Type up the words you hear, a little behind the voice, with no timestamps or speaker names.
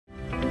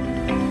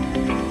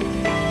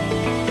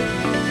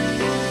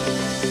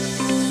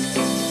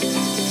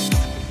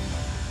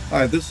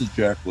Hi, this is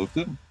Jack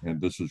Lifton,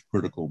 and this is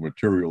Critical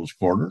Materials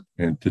Corner.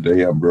 And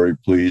today I'm very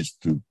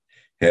pleased to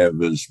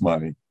have as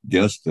my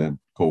guest and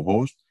co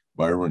host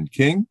Byron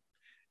King.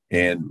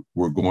 And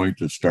we're going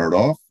to start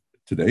off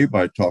today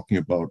by talking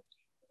about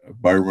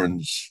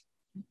Byron's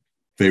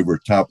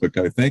favorite topic,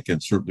 I think,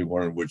 and certainly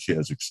one in which he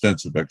has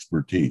extensive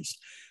expertise.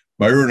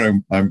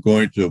 Byron, I'm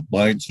going to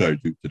blindside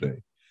you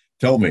today.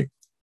 Tell me,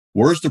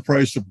 where's the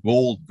price of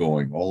gold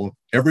going?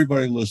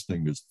 Everybody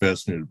listening is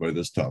fascinated by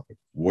this topic.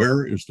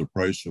 Where is the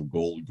price of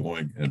gold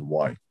going and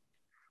why?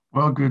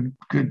 Well, good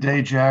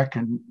day, Jack.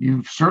 And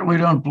you certainly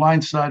don't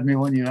blindside me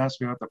when you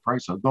ask me about the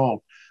price of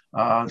gold.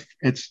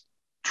 It's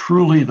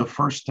truly the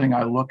first thing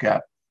I look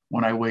at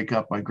when I wake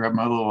up. I grab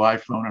my little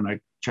iPhone and I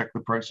check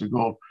the price of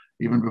gold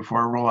even before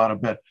I roll out of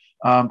bed.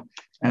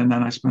 And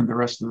then I spend the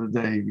rest of the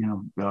day,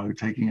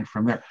 taking it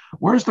from there.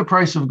 Where's the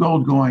price of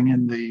gold going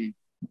in the,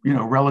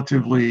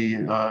 relatively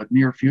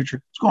near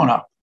future? It's going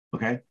up.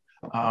 Okay.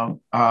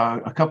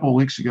 A couple of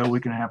weeks ago,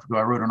 week and a half ago,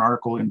 I wrote an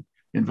article in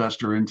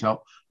Investor Intel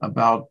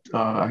about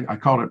I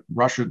called it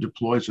Russia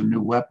deploys a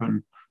new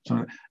weapon,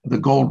 so the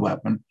gold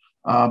weapon.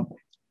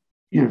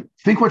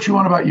 Think what you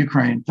want about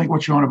Ukraine, think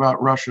what you want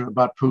about Russia,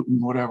 about Putin,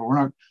 whatever.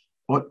 We're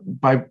not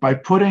by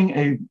putting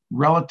a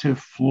relative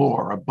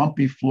floor, a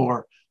bumpy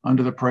floor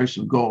under the price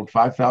of gold,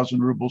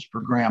 5,000 rubles per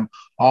gram,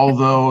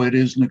 although it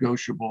is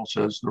negotiable,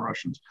 says the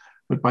Russians.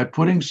 But by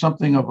putting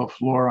something of a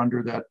floor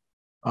under that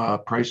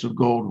price of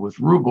gold with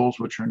rubles,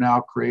 which are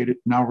now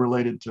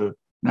related to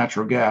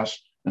natural gas,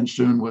 and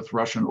soon with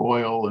Russian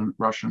oil and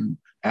Russian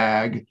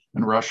ag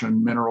and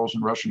Russian minerals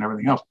and Russian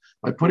everything else.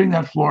 By putting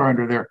that floor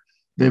under there,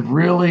 they've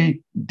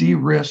really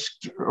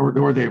de-risked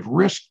or they've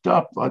risked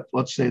up,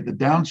 let's say, the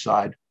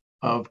downside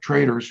of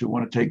traders who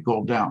want to take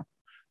gold down.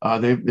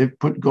 They've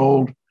put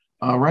gold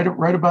right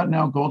about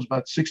now. Gold's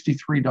about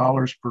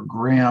 $63 per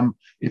gram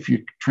if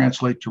you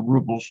translate to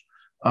rubles,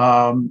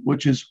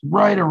 which is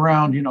right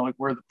around, like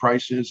where the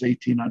price is,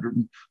 1,800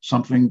 and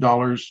something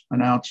dollars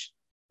an ounce,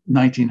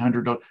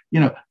 $1,900.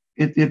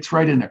 It's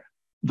right in there.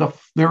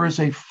 There is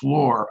a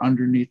floor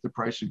underneath the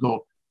price of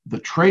gold. The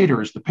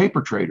traders, the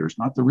paper traders,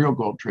 not the real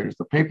gold traders,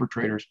 the paper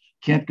traders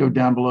can't go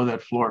down below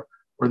that floor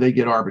or they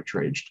get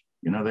arbitraged.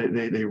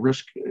 They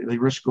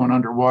risk going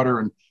underwater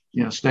and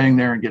staying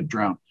there and get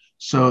drowned.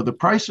 So the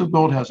price of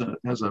gold has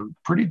a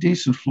pretty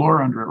decent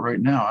floor under it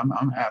right now.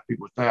 I'm happy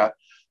with that.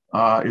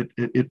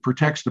 It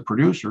protects the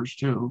producers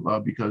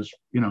too, because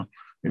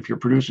if you're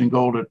producing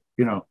gold at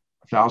 $1,000,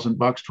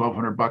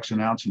 $1,200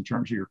 an ounce in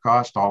terms of your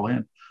cost all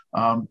in,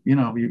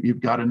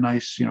 you've got a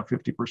nice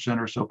 50%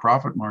 or so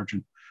profit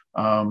margin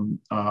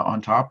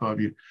on top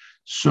of you.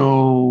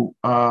 So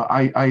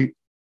I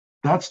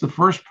that's the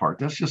first part.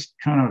 That's just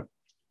kind of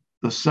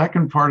the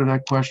second part of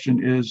that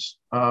question is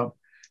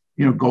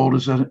gold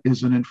is an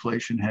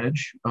inflation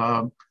hedge,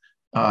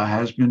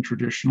 has been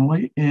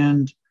traditionally,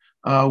 and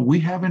we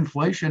have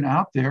inflation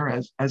out there,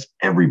 as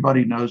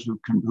everybody knows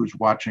who's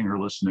watching or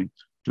listening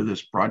to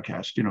this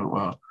broadcast.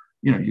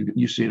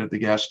 You see it at the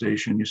gas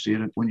station, you see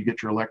it when you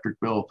get your electric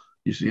bill,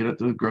 you see it at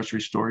the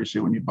grocery store, you see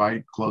it when you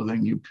buy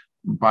clothing, you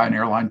buy an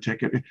airline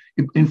ticket.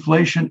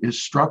 Inflation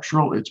is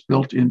structural. It's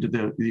built into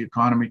the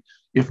economy.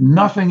 If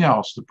nothing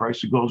else, the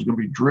price of gold is going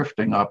to be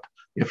drifting up,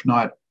 if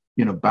not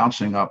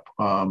bouncing up,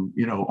 on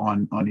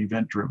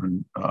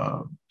event-driven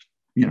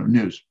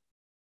news.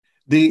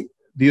 The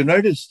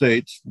United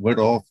States went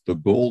off the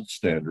gold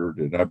standard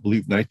in, I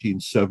believe,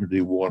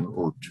 1971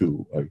 or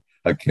two.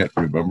 I can't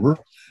remember.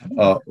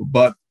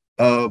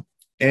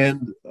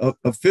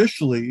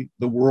 Officially,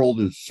 the world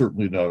is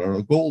certainly not on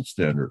a gold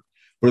standard.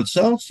 But it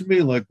sounds to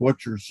me like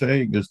what you're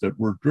saying is that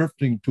we're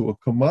drifting to a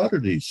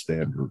commodity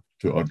standard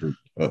to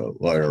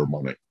underlie our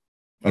money,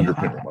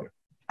 underpin our money.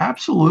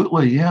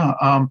 Absolutely, yeah.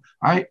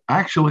 I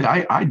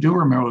do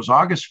remember it was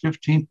August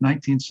 15th,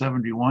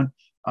 1971.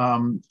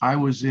 I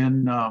was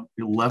in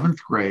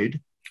 11th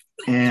grade,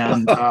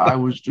 and I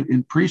was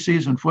in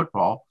preseason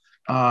football.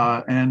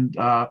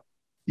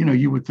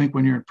 You would think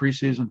when you're in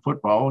preseason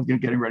football, you're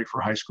getting ready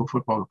for high school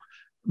football,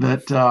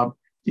 that that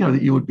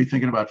you would be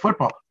thinking about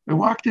football. I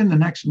walked in the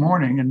next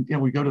morning,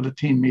 and we go to the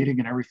team meeting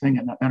and everything,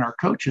 and our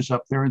coach is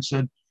up there and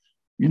said,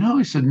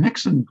 he said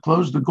Nixon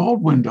closed the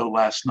gold window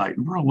last night,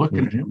 and we're all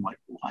looking at him like,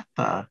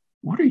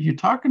 what are you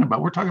talking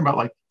about? We're talking about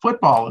like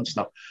football and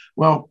stuff.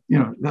 Well,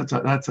 that's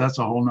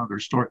a whole nother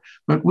story.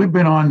 But we've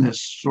been on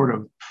this sort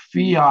of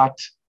fiat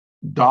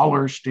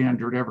dollar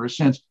standard ever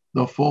since,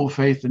 the full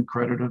faith and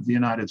credit of the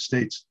United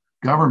States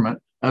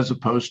government as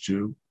opposed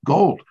to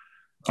gold.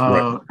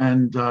 Right.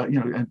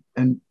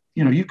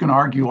 You can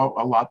argue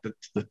a lot that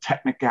the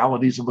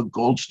technicalities of a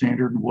gold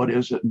standard and what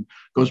is it, and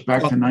goes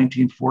back to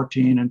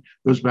 1914 and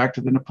goes back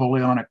to the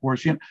Napoleonic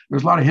Wars.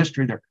 There's a lot of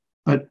history there,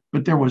 but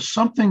there was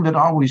something that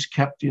always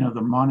kept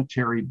the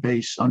monetary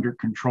base under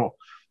control.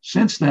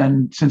 Since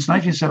then, since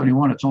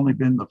 1971, it's only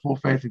been the full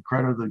faith and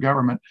credit of the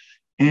government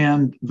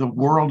and the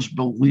world's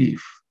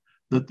belief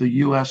that the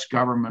U.S.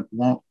 government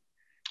won't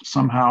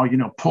somehow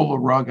pull the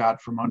rug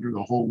out from under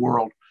the whole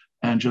world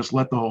and just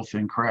let the whole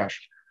thing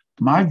crash.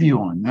 My view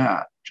on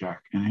that,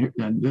 Jack,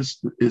 and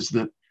this is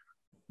that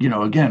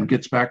again,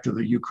 gets back to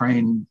the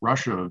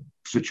Ukraine-Russia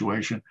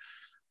situation.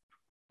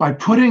 By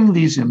putting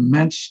these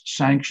immense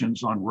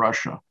sanctions on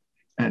Russia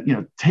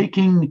and,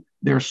 taking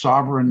their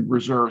sovereign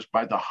reserves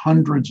by the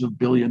hundreds of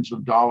billions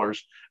of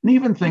dollars, and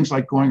even things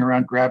like going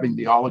around grabbing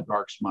the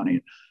oligarchs'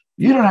 money.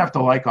 You don't have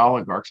to like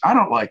oligarchs. I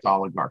don't like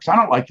oligarchs. I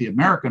don't like the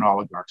American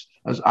oligarchs,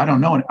 as I don't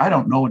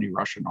know any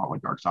Russian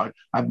oligarchs.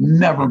 I've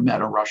never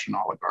met a Russian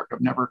oligarch.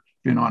 I've never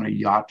been on a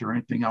yacht or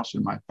anything else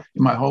in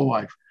my whole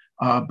life.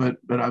 But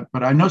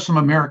I know some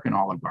American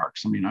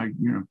oligarchs. I mean, I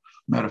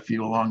met a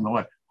few along the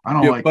way. I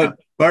don't like but that.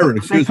 Byron,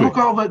 But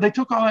they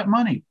took all that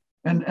money,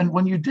 and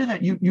when you did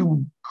that,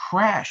 you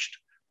crashed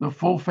the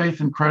full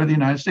faith and credit of the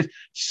United States.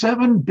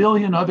 7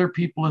 billion other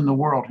people in the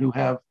world who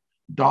have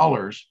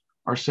dollars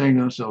are saying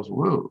to themselves,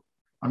 "Whoa,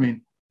 I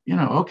mean,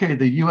 okay,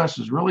 the U.S.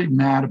 is really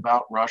mad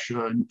about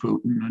Russia and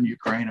Putin and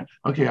Ukraine.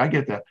 Okay, I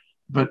get that,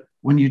 but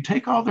when you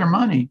take all their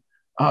money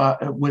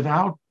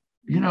without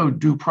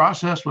due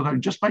process, without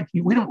just like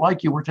we don't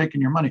like you, we're taking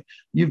your money.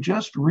 You've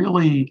just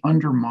really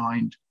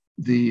undermined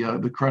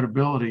the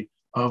credibility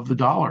of the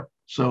dollar.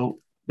 So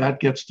that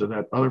gets to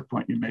that other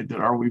point you made, that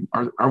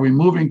are we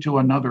moving to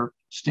another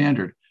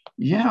standard?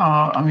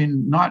 Yeah, I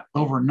mean, not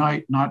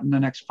overnight, not in the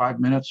next 5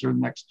 minutes or the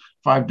next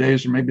 5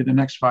 days or maybe the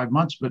next 5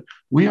 months, but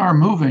we are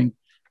moving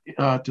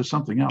to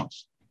something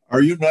else.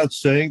 Are you not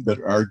saying that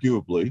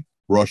arguably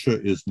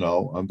Russia is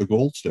now on the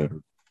gold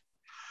standard?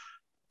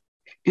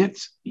 It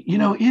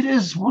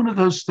is one of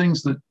those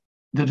things that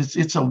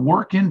it's a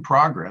work in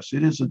progress.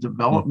 It is a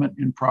development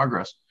in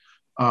progress.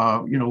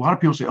 A lot of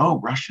people say, "Oh,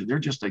 Russia, they're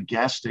just a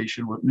gas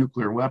station with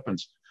nuclear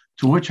weapons."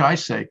 To which I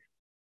say,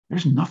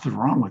 there's nothing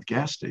wrong with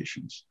gas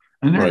stations,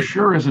 and there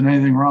sure isn't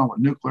anything wrong with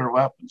nuclear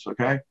weapons.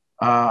 Okay,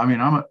 I mean,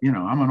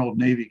 I'm an old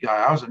Navy guy.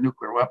 I was a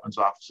nuclear weapons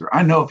officer.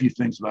 I know a few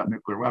things about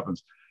nuclear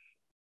weapons.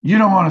 You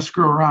don't want to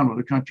screw around with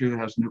a country that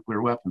has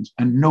nuclear weapons,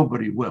 and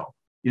nobody will.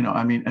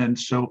 And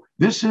so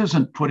this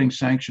isn't putting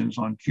sanctions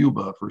on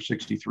Cuba for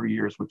 63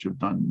 years, which have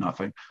done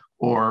nothing,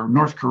 or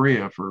North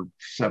Korea for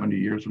 70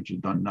 years, which has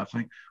done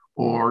nothing,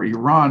 or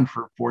Iran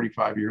for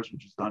 45 years,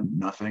 which has done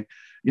nothing,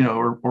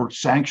 or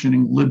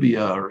sanctioning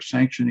Libya or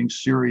sanctioning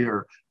Syria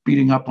or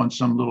beating up on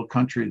some little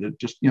country that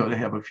just, they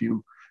have a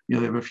few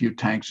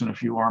tanks and a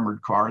few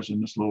armored cars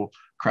and this little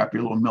crappy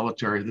little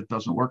military that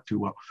doesn't work too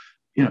well.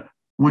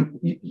 When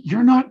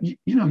you're not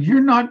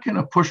going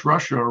to push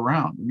Russia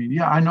around. I mean,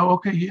 yeah, I know.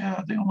 Okay,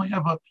 yeah, they only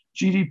have a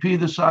GDP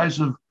the size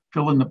of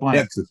fill in the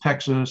blank,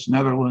 Texas,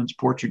 Netherlands,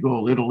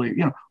 Portugal, Italy,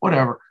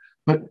 whatever.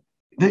 But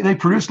they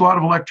produce a lot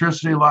of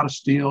electricity, a lot of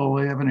steel.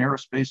 They have an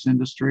aerospace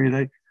industry.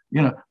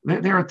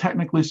 They're a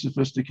technically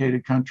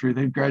sophisticated country.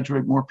 They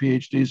graduate more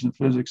PhDs in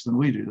physics than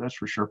we do. That's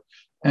for sure.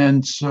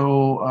 And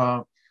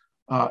so,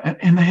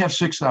 and they have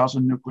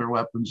 6,000 nuclear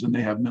weapons, and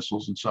they have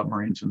missiles and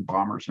submarines and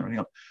bombers and everything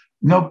else.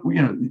 No,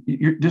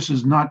 this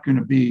is not going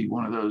to be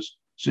one of those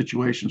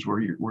situations where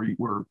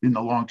in the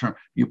long term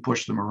you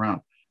push them around.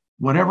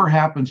 Whatever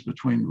happens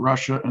between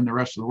Russia and the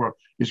rest of the world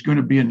is going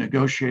to be a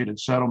negotiated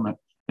settlement,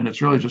 and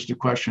it's really just a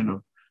question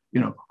of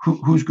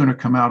who's going to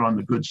come out on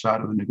the good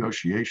side of the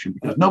negotiation,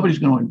 because nobody's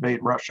going to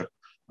invade Russia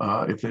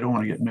if they don't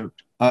want to get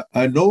nuked.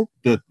 I note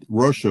that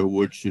Russia,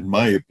 which in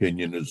my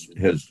opinion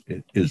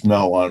is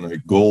now on a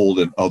gold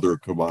and other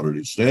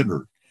commodity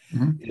standard,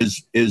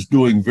 is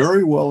doing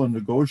very well in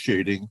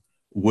negotiating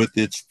with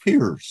its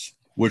peers,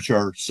 which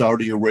are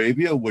Saudi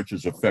Arabia, which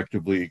is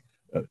effectively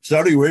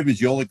Saudi Arabia is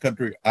the only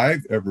country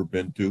I've ever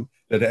been to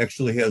that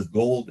actually has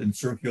gold in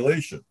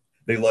circulation.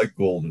 They like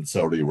gold in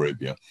Saudi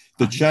Arabia.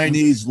 The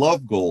Chinese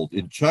love gold.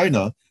 In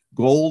China,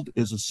 gold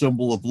is a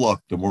symbol of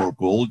luck. The more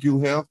gold you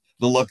have,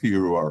 the luckier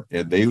you are,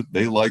 and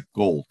they like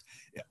gold.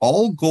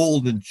 All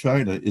gold in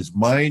China is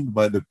mined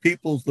by the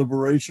People's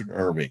Liberation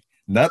Army,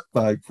 not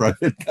by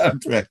private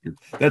contractors.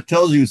 That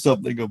tells you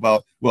something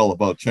about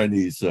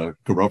Chinese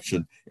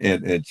corruption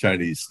and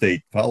Chinese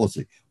state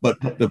policy.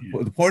 But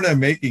the point I'm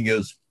making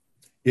is,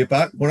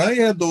 when I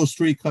add those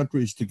three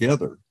countries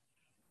together,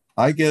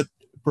 I get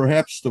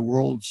perhaps the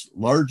world's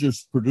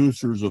largest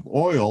producers of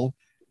oil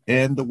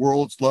and the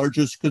world's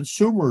largest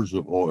consumers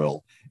of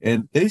oil.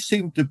 And they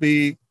seem to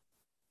be,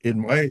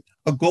 a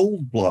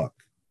gold block.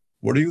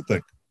 What do you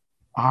think?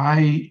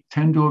 I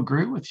tend to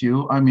agree with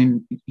you. I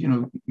mean,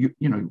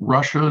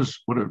 Russia's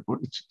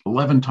it's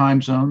 11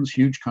 time zones,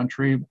 huge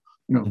country,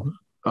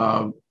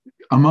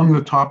 among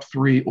the top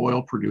 3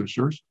 oil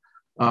producers.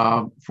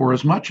 For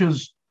as much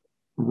as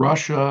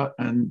Russia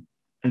and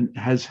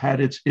has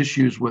had its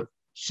issues with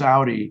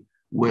Saudi,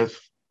 with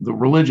the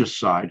religious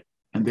side,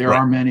 and there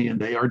are many, and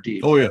they are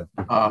deep. Oh yeah.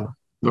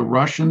 The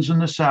Russians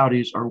and the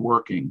Saudis are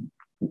working.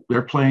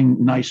 They're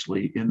playing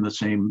nicely in the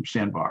same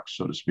sandbox,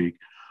 so to speak.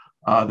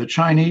 The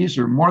Chinese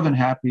are more than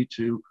happy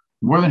to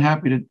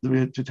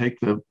take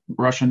the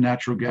Russian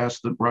natural gas,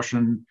 the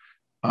Russian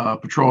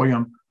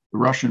petroleum, the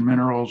Russian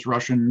minerals,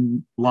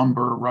 Russian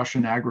lumber,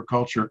 Russian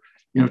agriculture.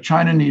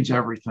 China needs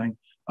everything.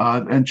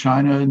 And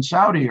China and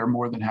Saudi are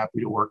more than happy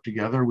to work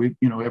together.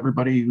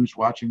 Everybody who's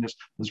watching this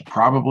has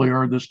probably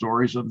heard the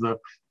stories of the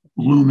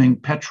looming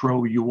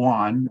petro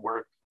yuan,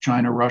 where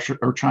China, Russia,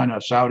 or China,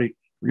 Saudi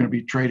We're going to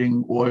be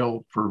trading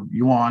oil for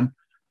yuan.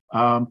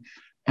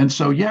 And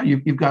so, yeah,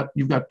 you've got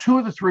two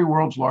of the three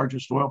world's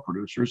largest oil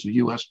producers, the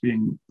U.S.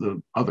 being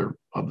the other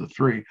of the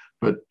three.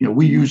 But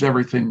we use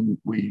everything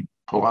we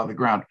pull out of the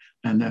ground,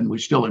 and then we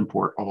still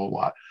import a whole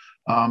lot.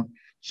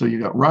 So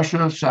you got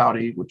Russia,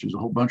 Saudi, which is a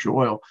whole bunch of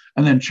oil,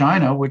 and then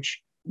China,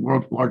 which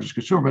world's largest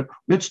consumer, but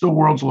it's the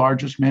world's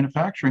largest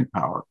manufacturing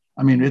power.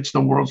 I mean, it's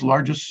the world's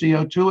largest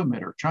CO2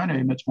 emitter. China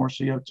emits more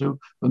CO2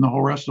 than the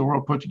whole rest of the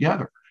world put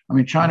together. I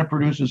mean, China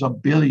produces 1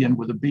 billion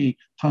with a B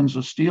tons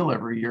of steel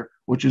every year,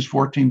 which is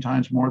 14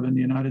 times more than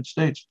the United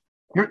States.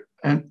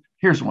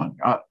 Here's one.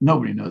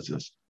 Nobody knows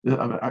this.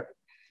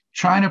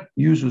 China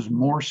uses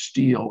more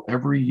steel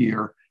every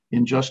year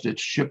in just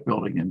its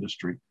shipbuilding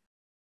industry.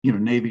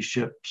 Navy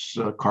ships,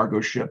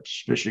 cargo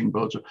ships, fishing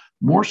boats,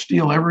 more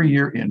steel every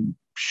year in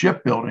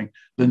shipbuilding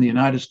than the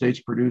United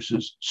States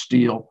produces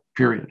steel,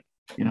 period.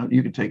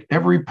 You could take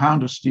every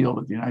pound of steel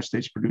that the United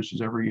States produces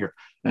every year,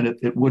 and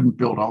it wouldn't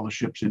build all the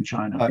ships in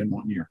China in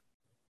 1 year.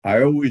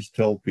 I always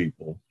tell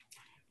people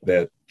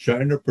that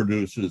China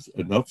produces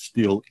enough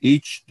steel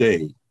each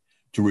day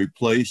to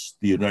replace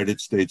the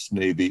United States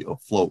Navy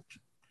afloat.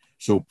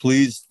 So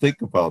please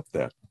think about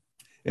that.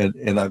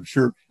 And I'm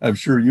sure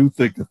you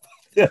think about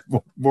that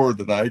more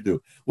than I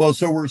do. Well,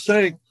 so we're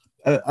saying,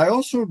 I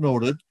also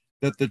noted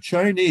that the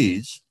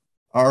Chinese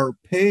are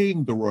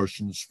paying the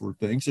Russians for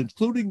things,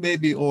 including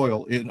maybe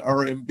oil, in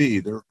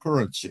RMB, their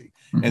currency.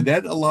 Mm-hmm. And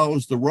that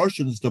allows the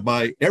Russians to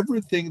buy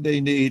everything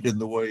they need in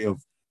the way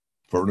of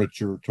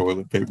furniture,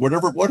 toilet paper,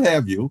 whatever, what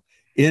have you,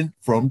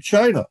 from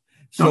China.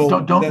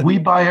 So don't we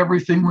buy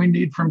everything we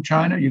need from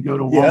China? You go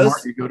to Walmart,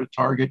 yes, you go to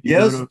Target, you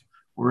go to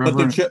wherever.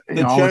 But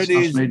the all Chinese,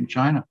 this stuff's made in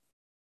China.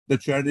 The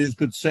Chinese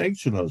could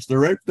sanction us.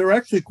 They're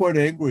actually quite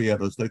angry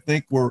at us. They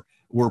think we're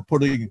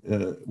putting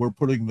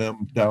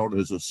them down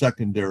as a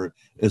secondary,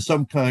 as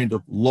some kind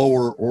of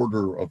lower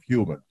order of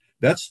human.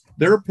 That's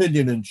their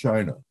opinion in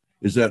China,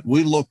 is that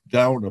we look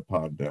down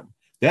upon them.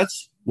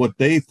 That's what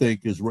they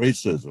think is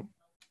racism.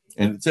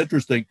 And it's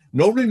interesting.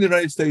 Nobody in the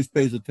United States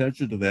pays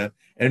attention to that.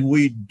 And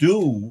we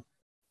do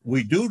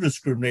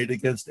discriminate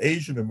against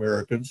Asian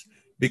Americans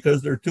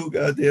because they're too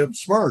goddamn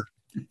smart.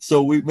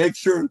 So we make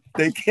sure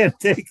they can't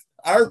take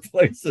our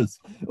places.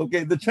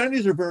 Okay, the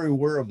Chinese are very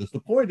aware of this. The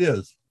point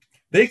is,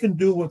 they can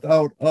do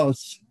without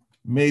us,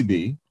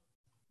 maybe.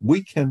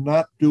 We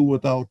cannot do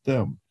without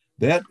them.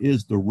 That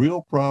is the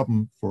real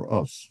problem for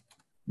us.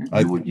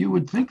 You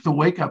would think the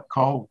wake-up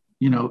call,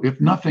 if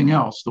nothing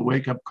else, the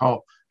wake-up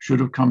call should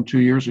have come 2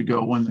 years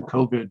ago when the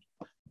COVID,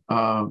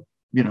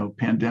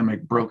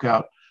 pandemic broke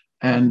out.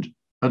 And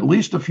at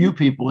least a few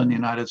people in the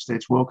United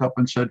States woke up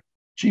and said,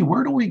 gee,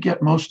 where do we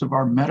get most of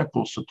our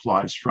medical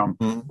supplies from?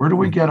 Mm-hmm. Where do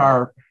we get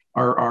our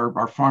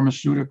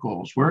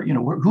pharmaceuticals?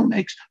 Who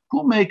makes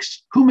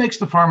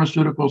the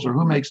pharmaceuticals, or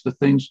who makes the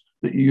things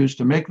that you use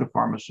to make the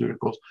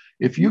pharmaceuticals?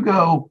 If you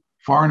go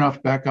far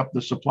enough back up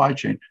the supply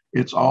chain,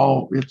 it's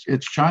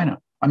China.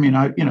 I mean,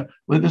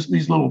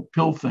 these little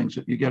pill things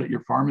that you get at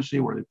your pharmacy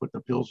where they put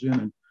the pills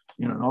in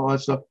and all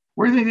that stuff.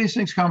 Where do you think these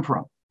things come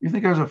from? You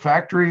think there's a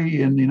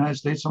factory in the United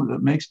States that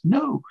makes?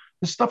 No,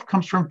 this stuff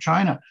comes from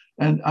China.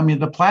 And I mean,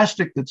 the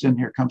plastic that's in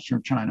here comes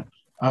from China.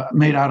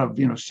 Made out of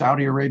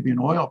Saudi Arabian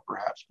oil,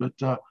 perhaps, but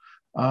the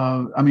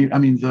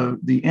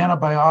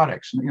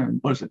antibiotics.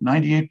 What is it?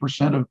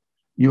 98% of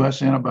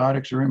U.S.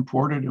 antibiotics are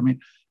imported. I mean,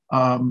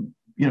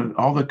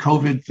 all the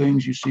COVID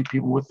things, you see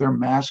people with their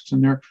masks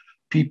and their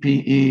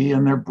PPE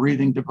and their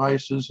breathing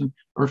devices,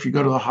 or if you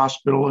go to the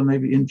hospital and they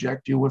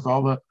inject you with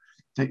all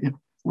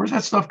where's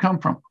that stuff come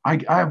from? I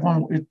have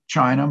one in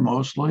China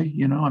mostly.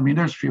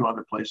 There's a few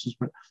other places,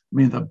 but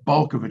the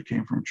bulk of it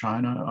came from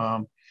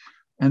China.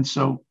 And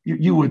so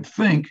you would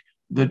think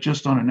that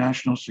just on a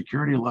national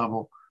security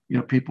level,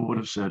 people would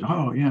have said,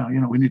 oh, yeah,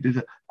 we need to do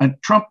that. And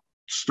Trump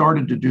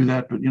started to do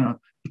that. But,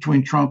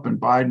 between Trump and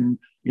Biden,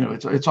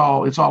 it's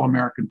all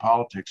American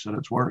politics at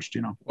its worst,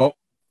 Well,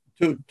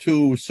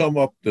 to sum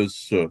up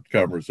this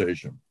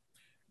conversation,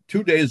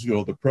 2 days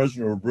ago, the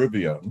president of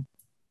Rivian,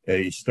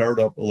 a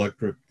startup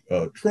electric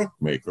truck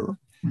maker,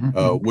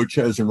 mm-hmm. Which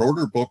has an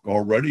order book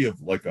already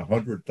of like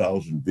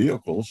 100,000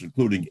 vehicles,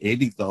 including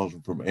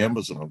 80,000 from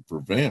Amazon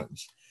for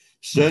vans,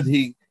 said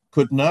he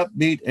could not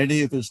meet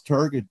any of his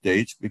target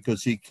dates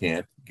because he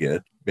can't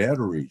get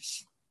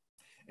batteries.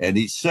 And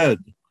he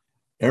said,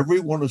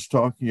 everyone is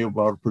talking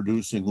about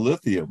producing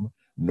lithium.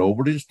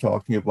 Nobody's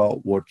talking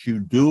about what you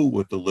do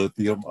with the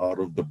lithium out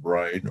of the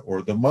brine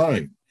or the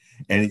mine.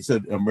 And he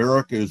said,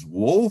 America is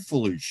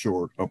woefully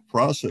short of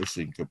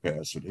processing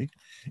capacity.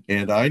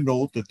 And I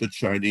note that the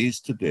Chinese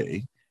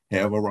today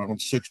have around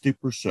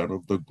 60%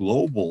 of the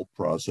global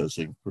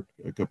processing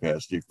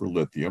capacity for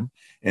lithium.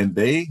 And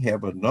they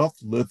have enough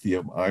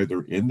lithium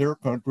either in their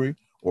country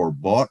or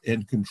bought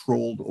and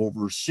controlled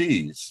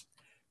overseas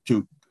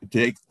to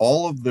take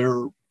all of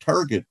their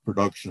target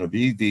production of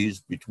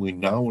EVs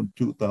between now and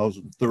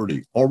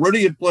 2030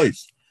 already in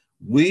place.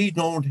 We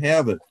don't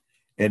have it.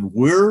 And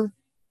we're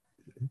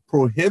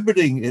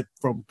prohibiting it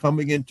from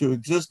coming into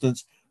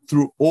existence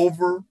through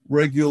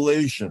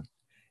over-regulation.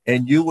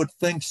 And you would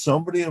think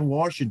somebody in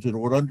Washington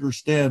would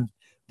understand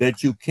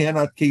that you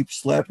cannot keep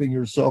slapping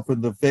yourself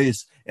in the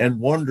face and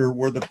wonder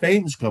where the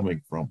pain's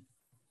coming from.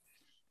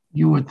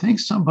 You would think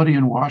somebody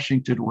in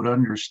Washington would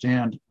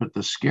understand, but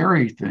the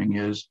scary thing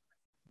is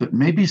that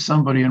maybe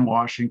somebody in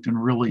Washington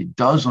really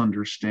does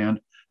understand,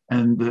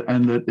 and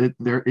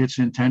that it's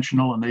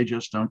intentional, and they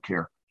just don't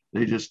care.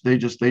 They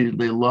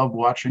love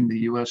watching the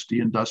U.S.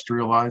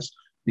 deindustrialize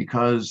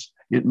because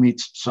it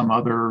meets some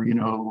other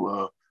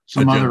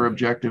some other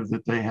objective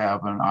that they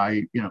have, and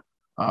I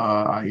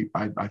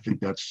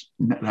think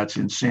that's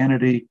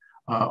insanity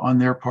on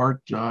their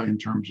part in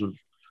terms of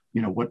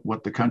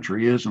what the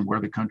country is and where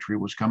the country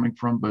was coming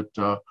from. But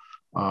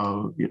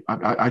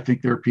I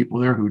think there are people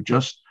there who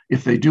just,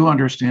 if they do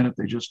understand it,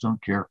 they just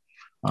don't care.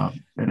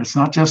 And it's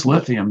not just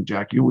lithium,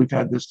 Jack. We've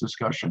had this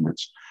discussion.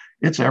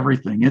 It's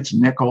everything. It's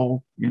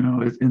nickel.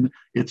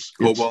 It's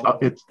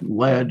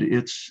lead.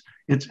 It's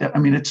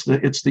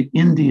the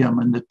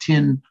indium and the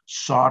tin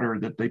solder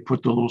that they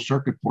put the little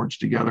circuit boards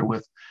together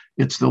with.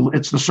 It's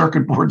the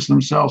circuit boards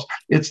themselves.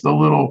 It's the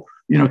little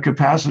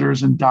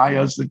capacitors and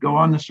diodes that go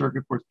on the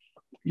circuit boards.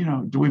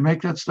 Do we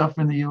make that stuff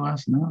in the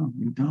U.S.? No,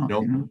 we don't.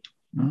 No.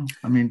 No.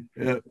 I mean,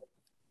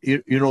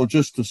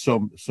 just to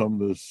sum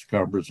this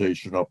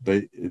conversation up,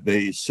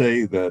 they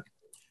say that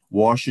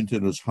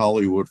Washington is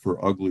Hollywood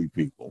for ugly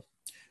people.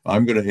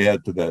 I'm going to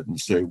add to that and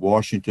say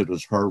Washington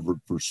is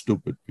Harvard for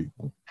stupid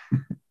people.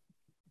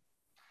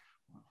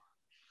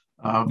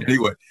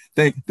 Anyway,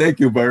 thank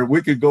you, Byron.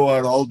 We could go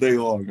on all day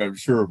long, I'm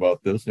sure,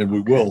 about this, and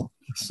we will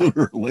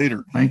sooner or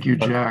later. Thank you,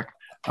 Jack.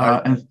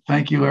 And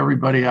thank you,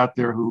 everybody out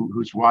there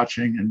who's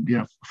watching.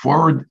 And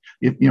forward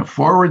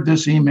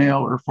this email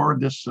or forward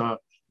this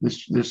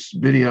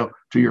video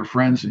to your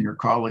friends and your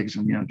colleagues,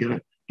 and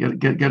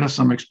get us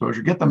some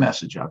exposure. Get the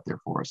message out there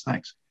for us.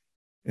 Thanks.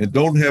 And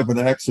don't have an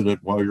accident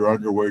while you're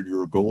on your way to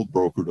your gold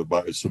broker to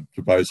buy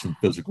some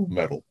physical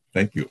metal.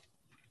 Thank you.